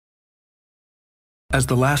As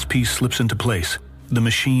the last piece slips into place, the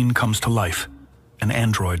machine comes to life. An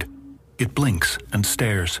android. It blinks and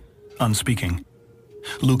stares, unspeaking.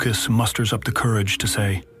 Lukas musters up the courage to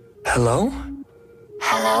say, Hello?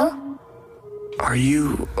 Hello? Are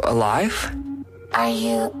you alive? Are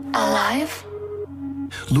you alive?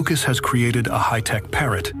 Lukas has created a high-tech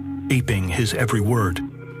parrot, aping his every word.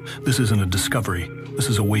 This isn't a discovery. This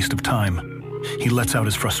is a waste of time. He lets out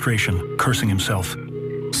his frustration, cursing himself.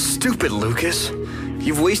 Stupid, Lukas.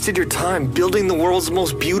 You've wasted your time building the world's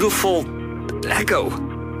most beautiful echo.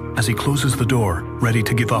 As he closes the door, ready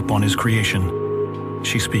to give up on his creation,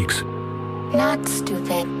 she speaks. Not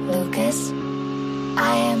stupid, Lukas.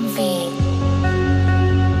 I am Vee.